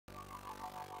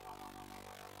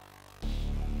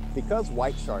Because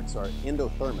white sharks are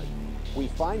endothermic, we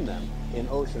find them in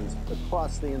oceans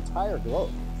across the entire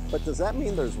globe. But does that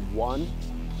mean there's one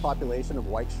population of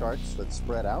white sharks that's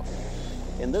spread out?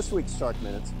 In this week's Shark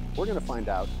Minutes, we're going to find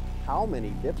out how many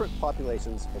different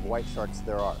populations of white sharks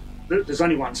there are. There's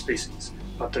only one species,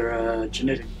 but there are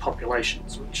genetic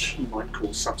populations, which you might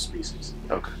call subspecies.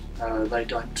 Okay. They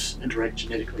don't interact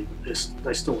genetically, but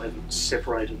they still haven't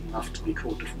separated enough to be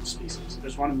called different species.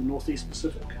 There's one in the Northeast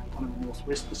Pacific, one in the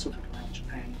Northwest Pacific around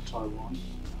Japan and Taiwan,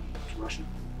 to Russia.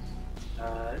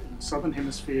 In the Southern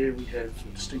Hemisphere, we have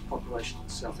a distinct population in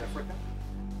South Africa,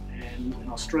 and in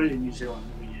Australia and New Zealand,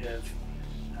 we have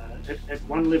at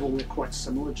one level we're quite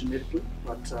similar genetically,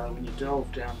 but when you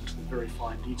delve down into the very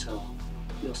fine detail,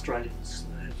 the Australians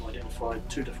have identified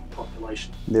two different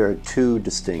populations. There are two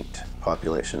distinct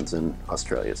populations in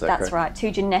Australia, is that correct? That's right, two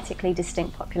genetically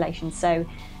distinct populations. So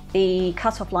the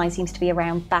cut-off line seems to be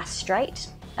around Bass Strait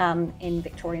in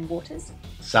Victorian waters.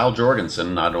 Sal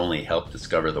Jorgensen not only helped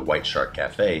discover the White Shark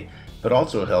Cafe, but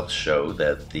also helped show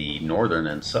that the northern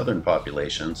and southern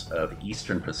populations of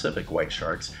eastern Pacific white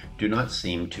sharks do not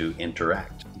seem to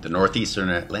interact. The northeastern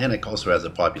Atlantic also has a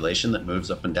population that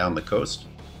moves up and down the coast.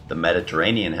 The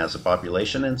Mediterranean has a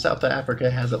population, and South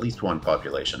Africa has at least one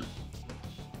population.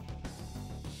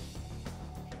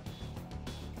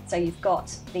 So you've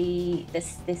got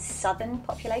this southern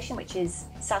population, which is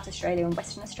South Australia and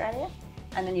Western Australia,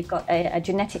 and then you've got a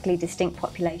genetically distinct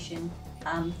population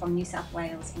from New South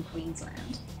Wales and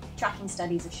Queensland. Tracking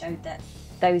studies have showed that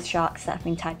those sharks that have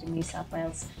been tagged in New South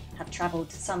Wales have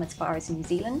travelled some as far as New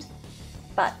Zealand.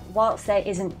 But whilst there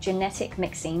isn't genetic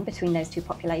mixing between those two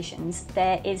populations,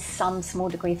 there is some small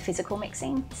degree of physical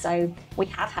mixing. So we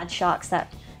have had sharks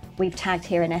that we've tagged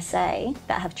here in SA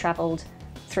that have travelled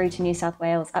through to New South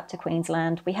Wales, up to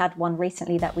Queensland. We had one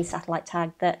recently that we satellite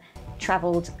tagged that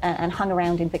travelled and hung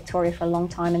around in Victoria for a long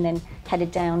time and then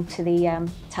headed down to the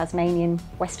Tasmanian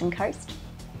western coast.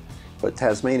 But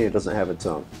Tasmania doesn't have its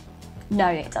own. No,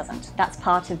 it doesn't. That's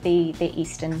part of the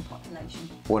eastern population.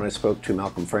 When I spoke to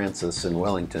Malcolm Francis in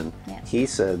Wellington, he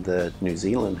said that New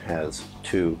Zealand has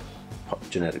two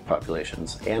genetic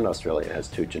populations and Australia has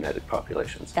two genetic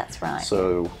populations. That's right.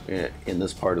 So in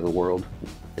this part of the world,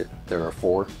 there are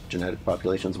 4 genetic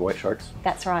populations of white sharks?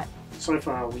 That's right. So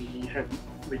far we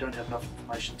don't have enough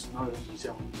information to know in New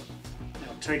Zealand, but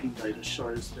our tagging data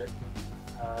shows that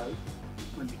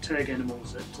when we tag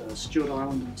animals at Stewart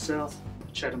Island in the south,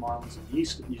 Chatham Islands in the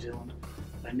east of New Zealand,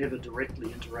 they never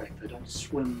directly interact. They don't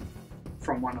swim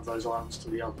from one of those islands to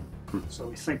the other. So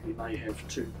we think we may have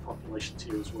 2 populations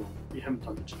here as well. We haven't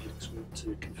done the genetics work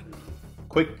to confirm that.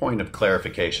 Quick point of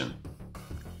clarification.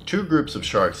 2 groups of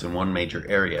sharks in one major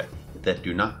area that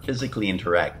do not physically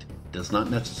interact does not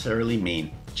necessarily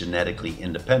mean genetically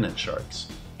independent sharks.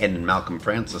 And in Malcolm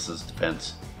Francis's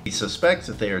defense, he suspects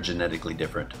that they are genetically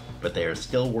different, but they are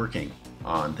still working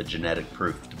on the genetic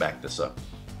proof to back this up.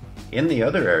 In the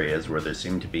other areas where there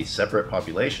seem to be separate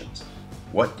populations,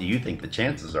 what do you think the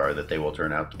chances are that they will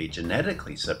turn out to be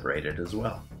genetically separated as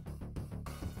well?